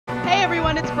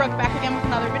everyone, it's Brooke back again with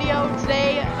another video.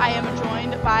 Today I am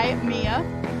joined by Mia.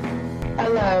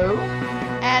 Hello.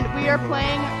 And we are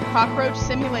playing Cockroach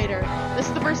Simulator. This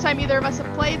is the first time either of us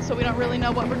have played, so we don't really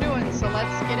know what we're doing, so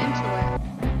let's get into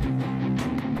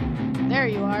it. There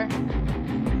you are.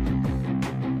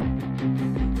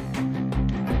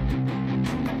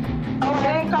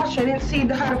 Oh, gosh, I didn't see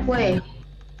how to play.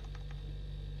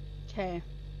 Okay.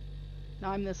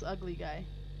 Now I'm this ugly guy.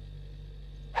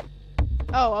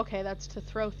 Oh, okay, that's to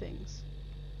throw things.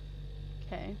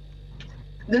 Okay.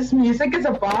 This music is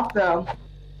a bop, though.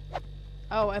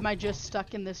 Oh, am I just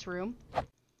stuck in this room?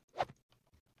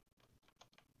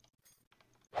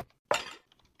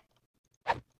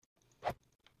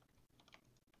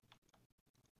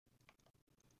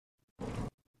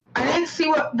 I didn't see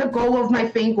what the goal of my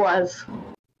thing was.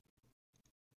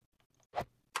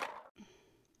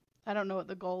 I don't know what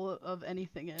the goal of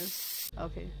anything is.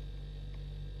 Okay.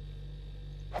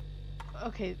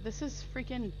 Okay, this is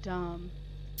freaking dumb.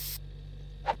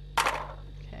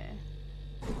 Okay.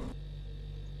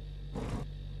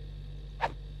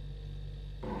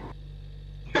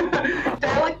 Do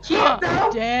I look cute, though?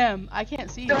 Damn, I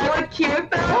can't see you. Do I look cute,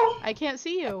 though? I can't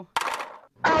see you.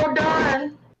 Oh,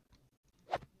 darn.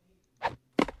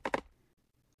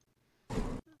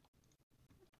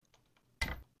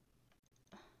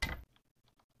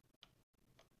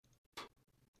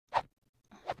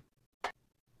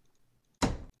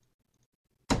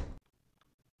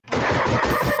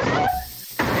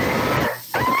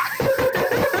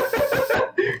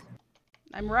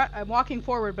 I'm walking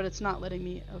forward, but it's not letting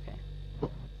me. Okay.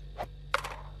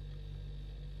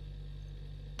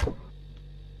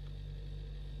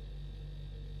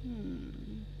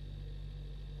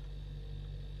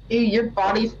 Ew, your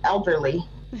body's elderly.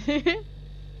 I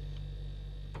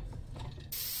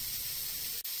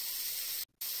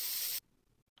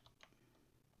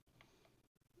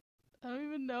don't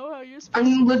even know how you're supposed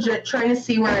I'm legit trying to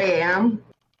see where I am.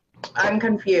 I'm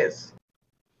confused.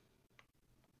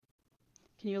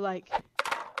 Can you, like...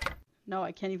 No,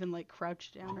 I can't even, like,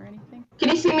 crouch down or anything. Can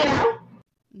you see me now?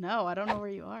 No, I don't know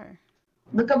where you are.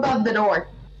 Look above the door.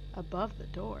 Above the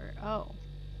door? Oh.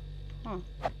 Huh.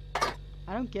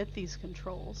 I don't get these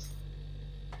controls.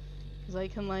 Because I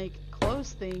can, like,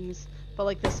 close things, but,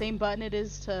 like, the same button it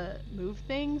is to move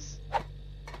things.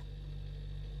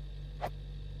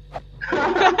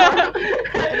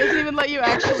 It doesn't even let you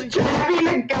actually... Jabbing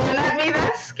a gun at me?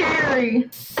 That's scary.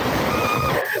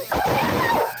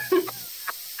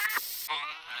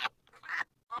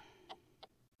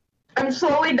 I'm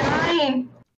slowly dying.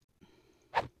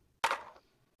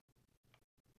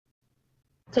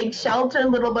 Take shelter,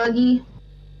 little buggy.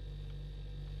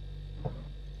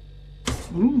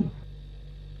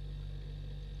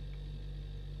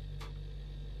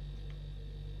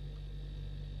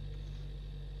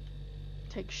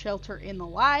 Take shelter in the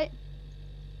light.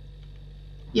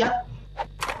 Yep.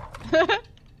 I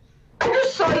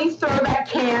just saw you throw that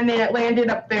can and it landed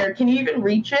up there. Can you even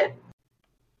reach it?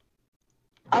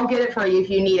 I'll get it for you if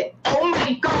you need it. Oh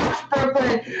my gosh,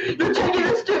 Brooklyn! You're taking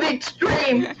this to the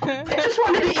extreme! I just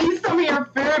wanted to eat some of your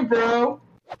food, bro.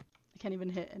 I can't even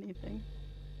hit anything.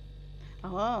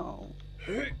 Oh.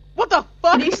 What the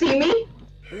fuck? Can you see me?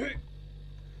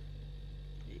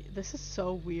 This is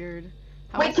so weird.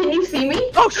 Wait, can you see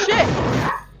me? Oh shit!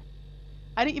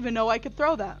 I didn't even know I could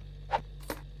throw that.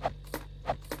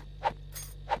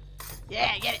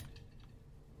 Yeah, get it!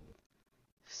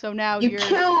 So now you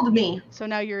killed me. So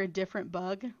now you're a different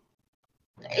bug?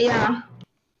 Yeah.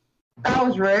 That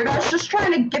was rude. I was just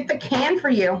trying to get the can for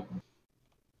you.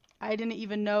 I didn't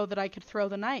even know that I could throw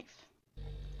the knife.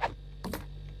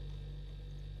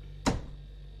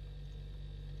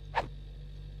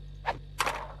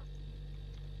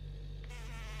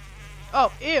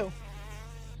 Oh, ew.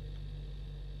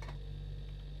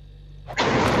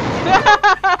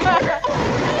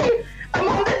 I'm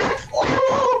on the next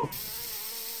level!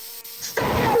 Stay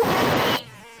away!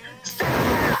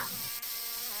 Stop!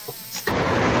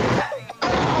 Stop!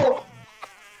 Oh!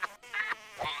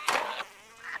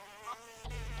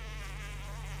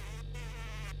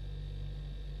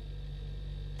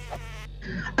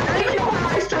 I don't even know how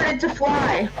I started to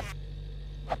fly.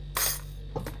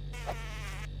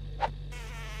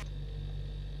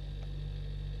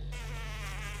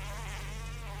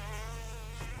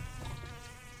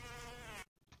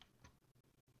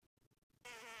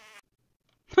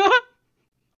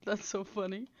 That's so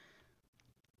funny.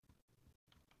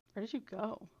 Where did you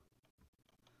go?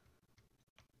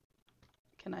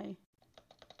 Can I?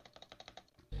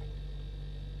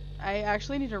 I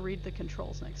actually need to read the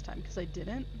controls next time because I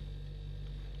didn't.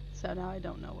 So now I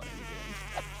don't know what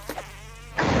I'm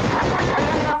doing.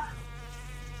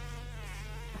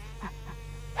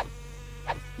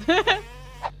 Ew,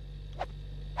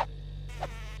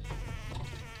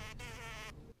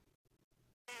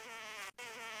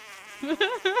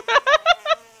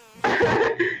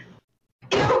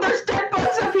 there's dead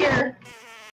bugs up here!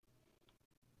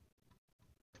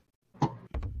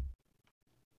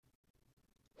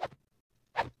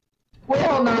 Wait,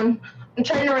 hold on. I'm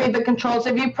trying to read the controls.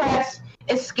 If you press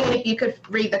escape, you could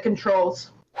read the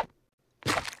controls.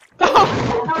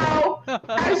 Oh, bro!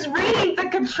 I was reading the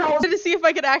controls! To see if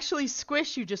I could actually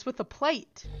squish you just with a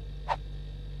plate.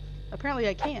 Apparently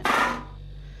I can.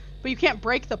 But you can't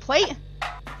break the plate?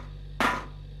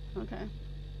 Okay.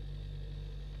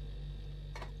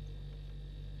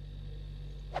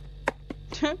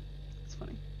 That's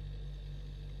funny.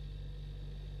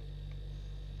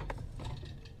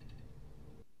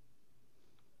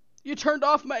 You turned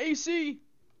off my AC!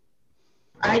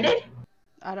 I did?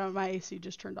 I don't, my AC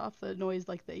just turned off. The noise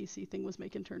like the AC thing was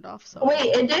making turned off, so.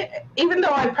 Wait, it did, even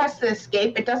though I pressed the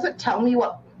escape, it doesn't tell me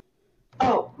what...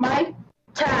 Oh, my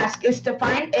task is to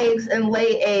find eggs and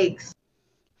lay eggs.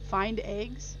 Find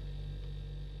eggs?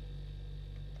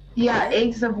 Yeah,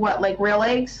 eggs of what, like real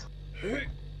eggs? I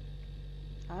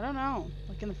don't know.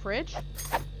 Like in the fridge?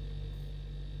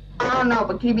 I don't know,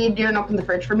 but can you be a dear and open the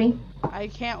fridge for me? I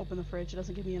can't open the fridge. It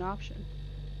doesn't give me an option.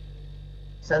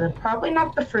 So then probably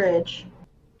not the fridge.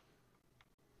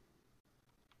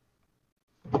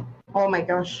 Oh my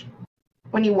gosh.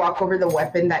 When you walk over the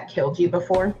weapon that killed you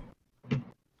before.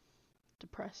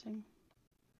 Depressing.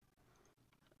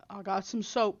 I got some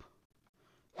soap.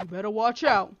 You better watch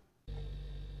out.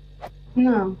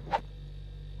 No.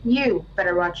 You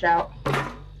better watch out.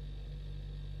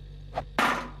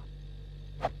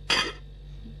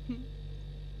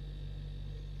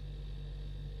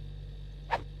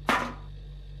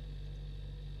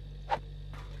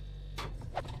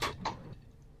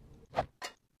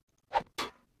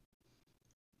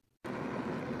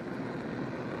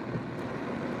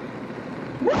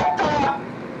 What the?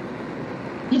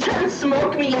 You trying to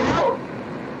smoke me out?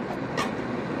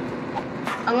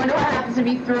 I wonder what happens if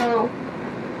you throw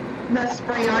the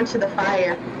spray onto the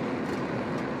fire.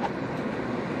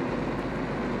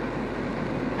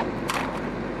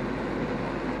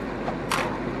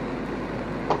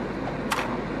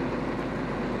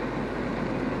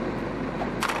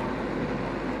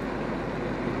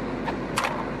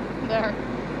 There.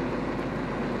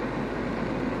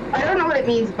 I don't know what it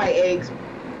means by eggs.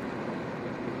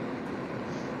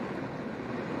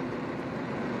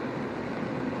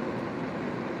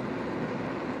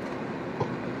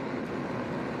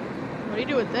 What do you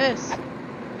do with this?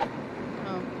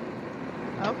 Oh.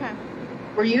 Okay.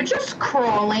 Were you just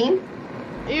crawling?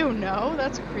 Ew, no,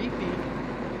 that's creepy.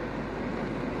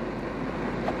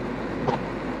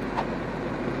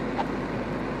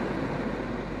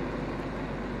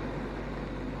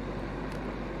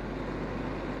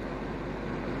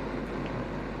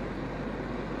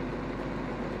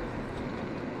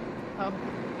 Oh.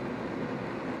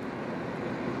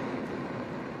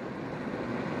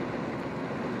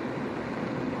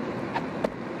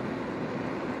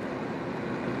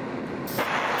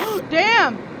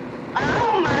 Damn!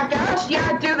 Oh my gosh,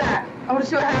 yeah, do that. I want to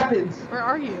see what happens. Where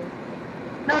are you?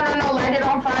 No, light it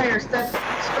on fire. Spray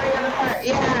on the fire.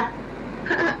 Yeah.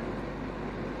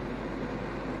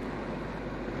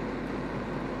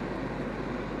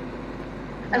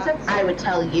 As if I would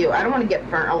tell you. I don't want to get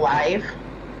burnt alive.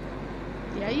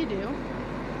 Yeah, you do.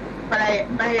 But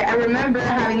I remember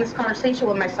having this conversation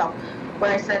with myself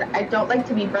when I said I don't like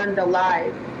to be burned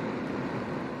alive.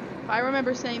 I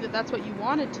remember saying that that's what you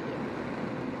wanted to do.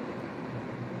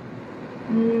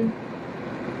 Mm.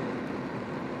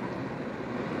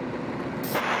 I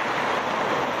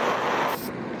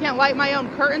can't light my own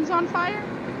curtains on fire?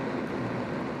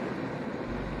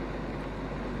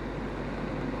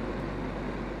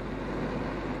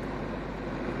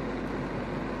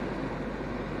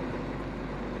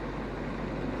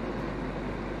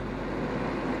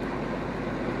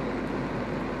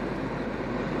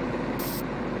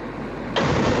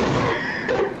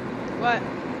 What?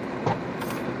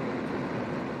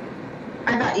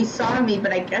 I thought you saw me,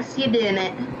 but I guess you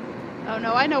didn't. Oh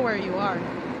no, I know where you are.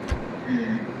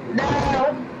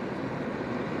 No!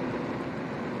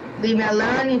 Leave me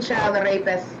alone, you child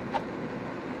rapist.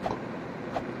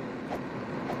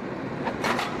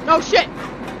 Oh shit!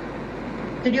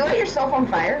 Did you light yourself on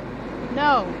fire?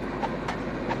 No.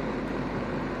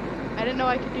 I didn't know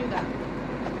I could do that.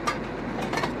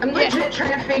 I'm legit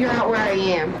trying to figure out where I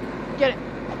am. Get it.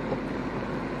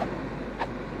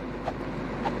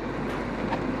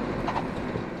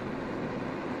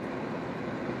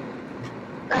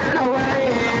 I don't know where I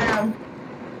am.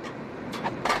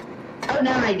 Oh,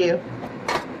 now I I do.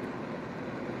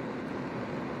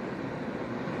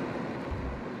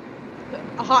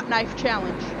 A hot knife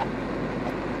challenge.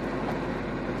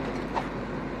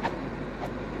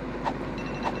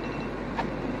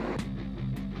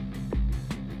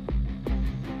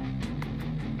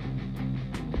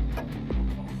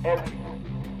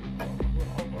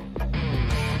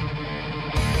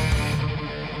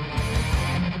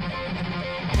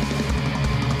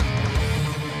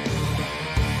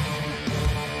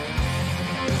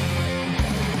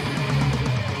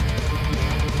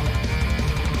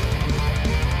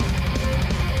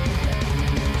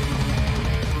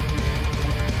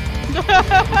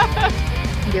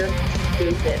 You're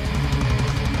stupid.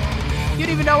 You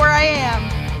don't even know where I am.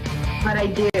 But I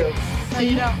do. No,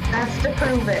 you don't. That's to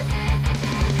prove it.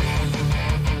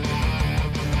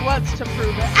 What's to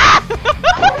prove it? Ah!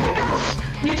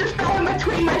 You just fell in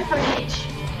between my fridge.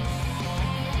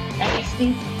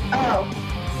 Nasty. Oh.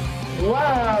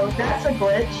 Whoa, that's a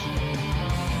glitch.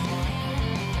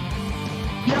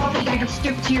 You don't think I can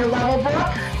stoop to your level,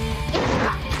 Brooke?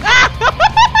 Yeah.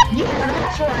 Yeah,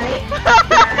 that's right.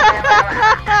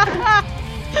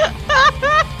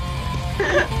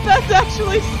 That's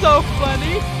actually so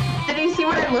funny. Did you see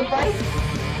what I look like?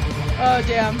 Oh,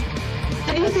 damn.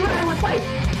 Did you see what I look like?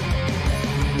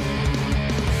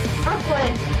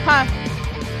 Brooklyn, Huh.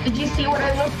 did you see what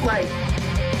I look like?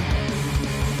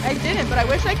 I didn't, but I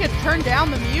wish I could turn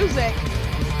down the music.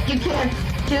 You can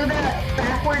do the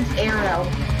backwards arrow.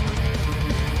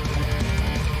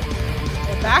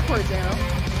 The backwards arrow.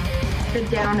 The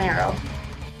down arrow.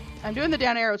 I'm doing the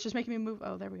down arrow. It's just making me move.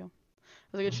 Oh, there we go.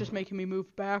 I think it's just making me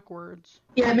move backwards.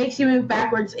 Yeah, it makes you move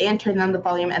backwards and turn down the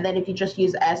volume, and then if you just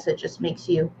use S, it just makes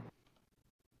you...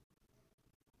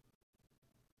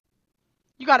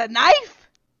 You got a knife?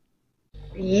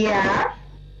 Yeah?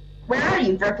 Where are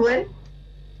you, Brooklyn?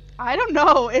 I don't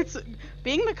know. It's...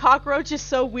 Being the cockroach is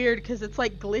so weird because it's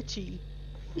like glitchy.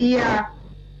 Yeah.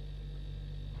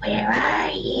 Where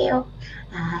are you?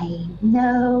 I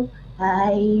know,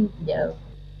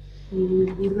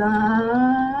 you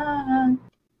belong.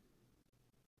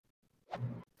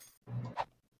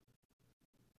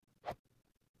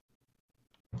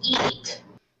 Eat.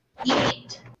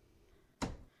 Eat.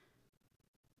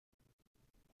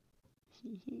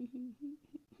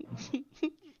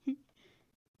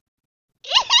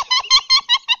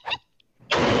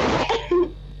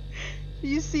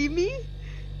 You see me?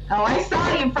 Oh, I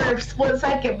saw you for a split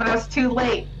second, but I was too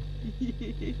late.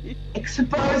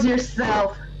 Expose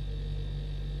yourself.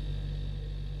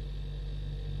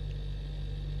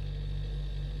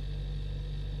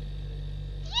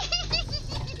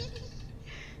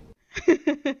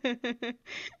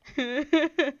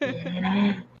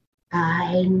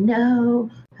 I know.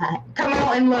 Come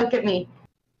out and look at me.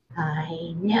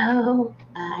 I know.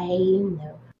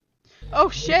 Oh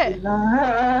shit.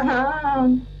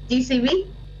 Do you see me?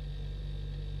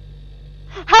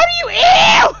 How do you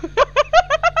ew?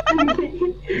 How do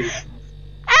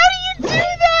you do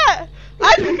that?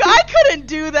 I couldn't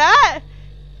do that.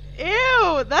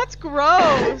 Ew, that's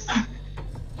gross.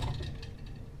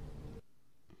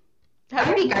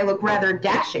 I think I look rather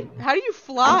dashing. How do you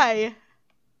fly?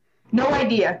 No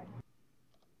idea.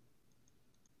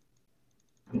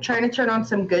 I'm trying to turn on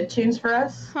some good tunes for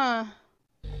us. Huh.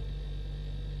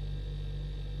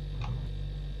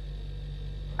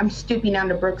 I'm stooping down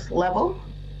to Brooke's level.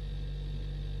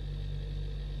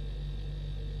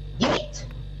 Yeet!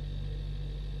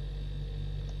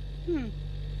 Can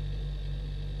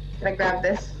I grab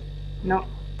this? No.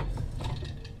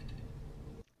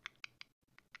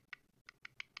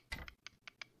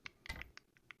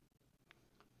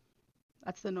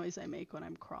 That's the noise I make when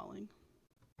I'm crawling.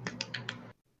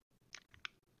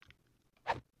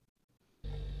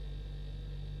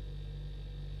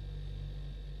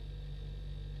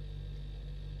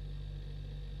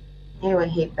 Ew, I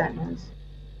hate that noise.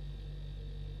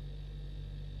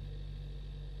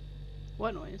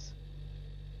 What noise?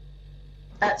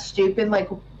 That stupid, like,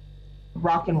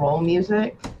 rock and roll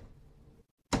music.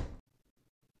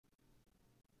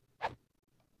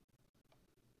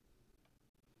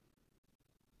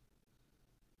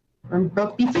 And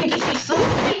Brooke be thinking she's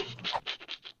sleeping.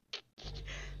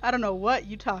 I don't know what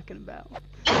you talking about.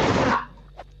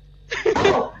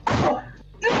 Oh, oh,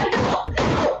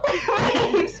 no, my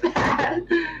name's bad.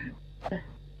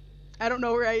 I don't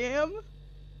know where I am.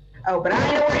 Oh, but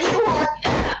I know where you are.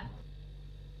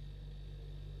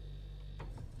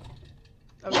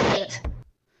 Oh shit.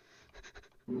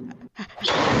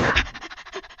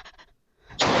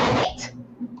 Get it.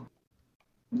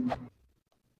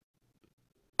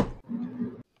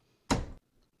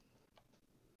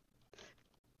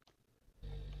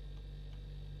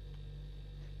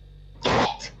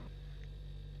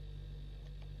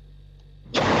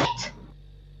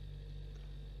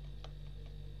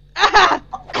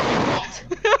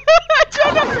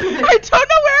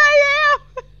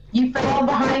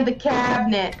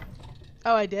 cabinet.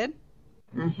 Oh, I did?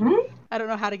 Mm-hmm. I don't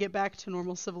know how to get back to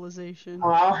normal civilization.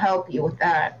 Oh, I'll help you with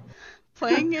that.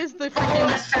 Playing is the Oh,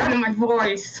 the sound of my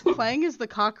voice. Playing as the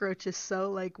cockroach is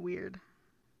so, like, weird.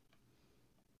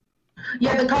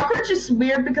 Yeah, the cockroach is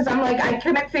weird because I'm like, I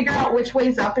couldn't figure out which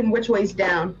way's up and which way's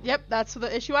down. Yep, that's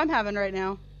the issue I'm having right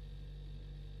now.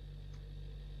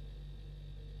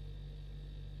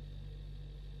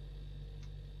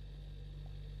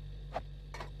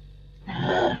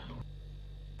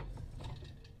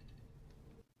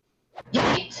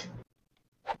 Yeet!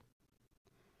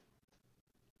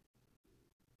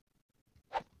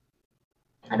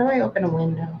 How do I open a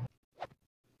window?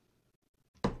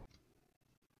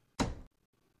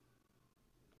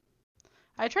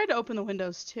 I tried to open the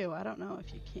windows too. I don't know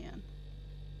if you can.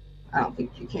 I don't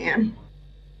think you can.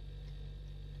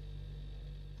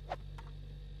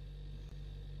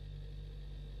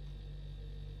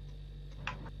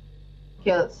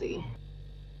 Okay, let's see.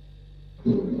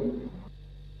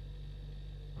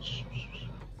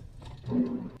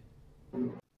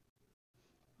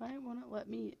 Why won't it let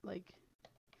me, like,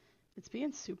 it's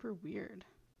being super weird.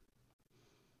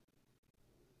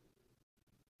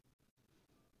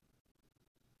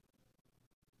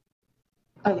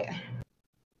 Okay.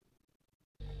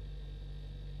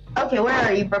 Okay, where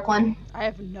are you, Brooklyn? I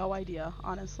have no idea,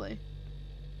 honestly.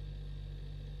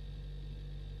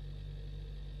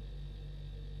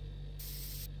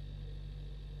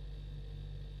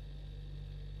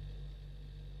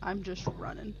 I'm just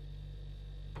running.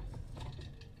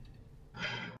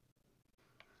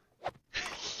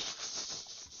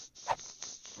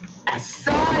 I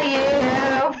saw you!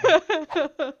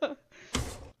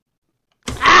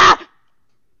 Ah!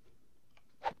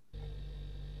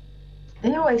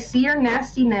 Ew, I see your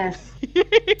nastiness.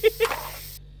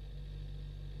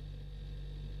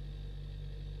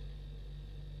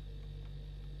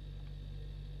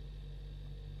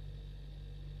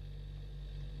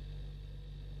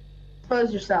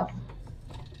 Expose yourself.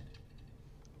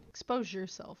 Expose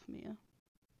yourself, Mia.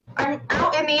 I'm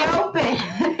out in the open!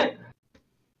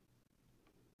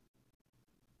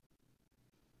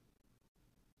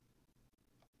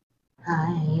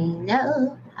 I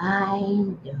know,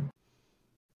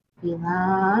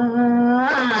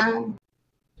 belong.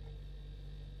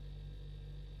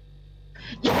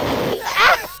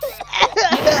 Yeah!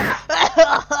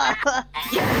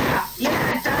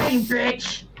 Yeah, die, you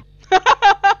bitch!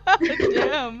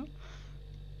 Damn.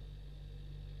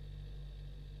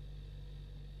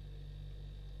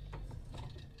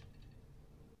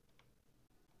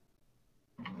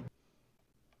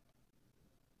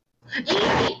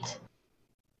 Yeet!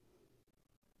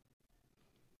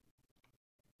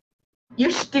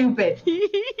 You're stupid.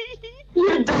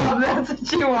 You're dumb, that's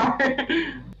what you are.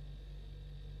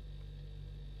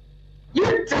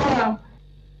 You're dumb.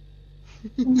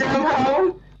 Dumb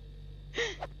hoe.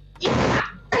 Yeah!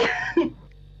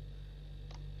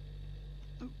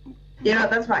 You know,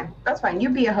 that's fine. That's fine. You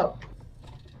be a hoe.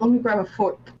 Let me grab a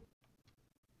fork.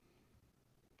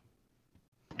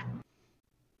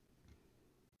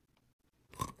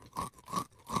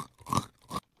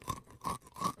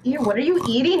 Ew, what are you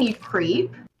eating, you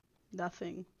creep?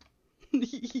 Nothing.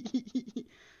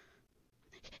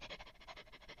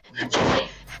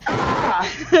 Ah!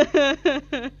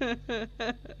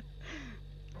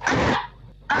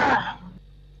 Ah!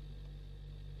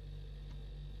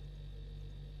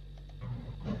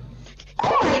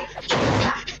 Oh my!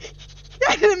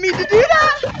 I didn't mean to do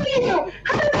that! Kill you!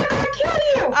 How did that not kill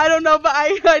you? I don't know, but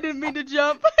I didn't mean to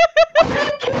jump.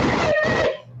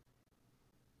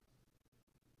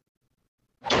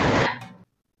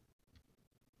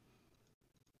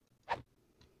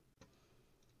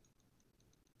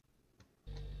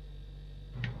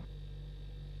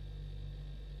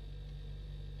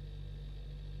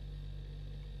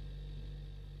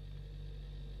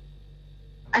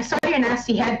 I saw your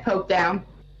nasty head poke down.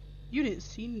 You didn't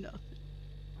see nothing.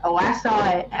 Oh, I saw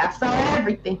it. I saw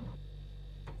everything.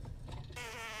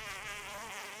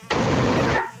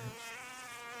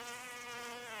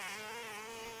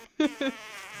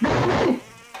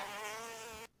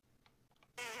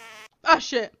 Ah,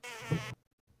 shit.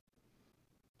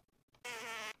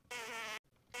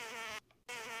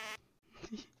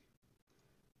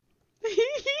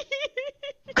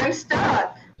 I'm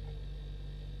stuck.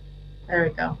 There we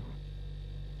go.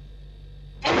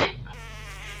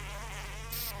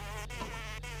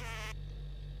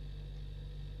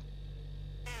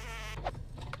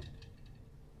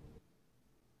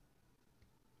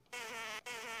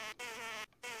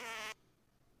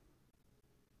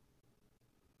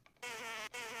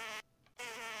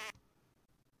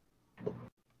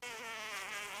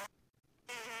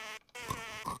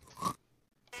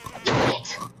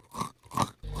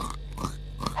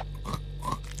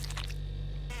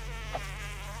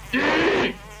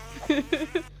 See,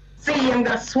 I'm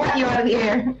gonna sweat you out of the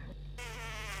air.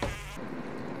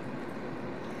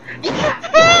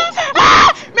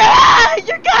 Man,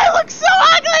 your guy looks so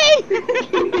ugly!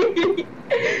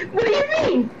 What do you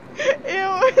mean?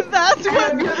 Ew,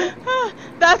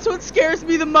 that's what scares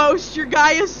me the most. Your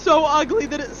guy is so ugly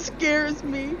that it scares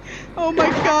me. Oh my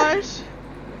gosh.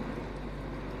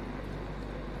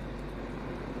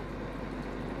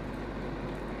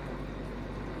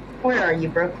 Where are you,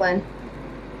 Brooklyn?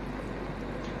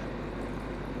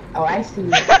 Oh, I see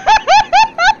you.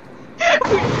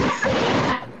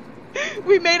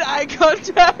 We made eye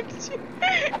contact.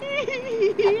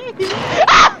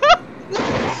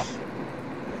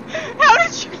 How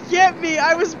did you get me?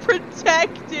 I was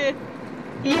protected.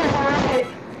 Yeah, right.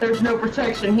 There's no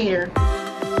protection here.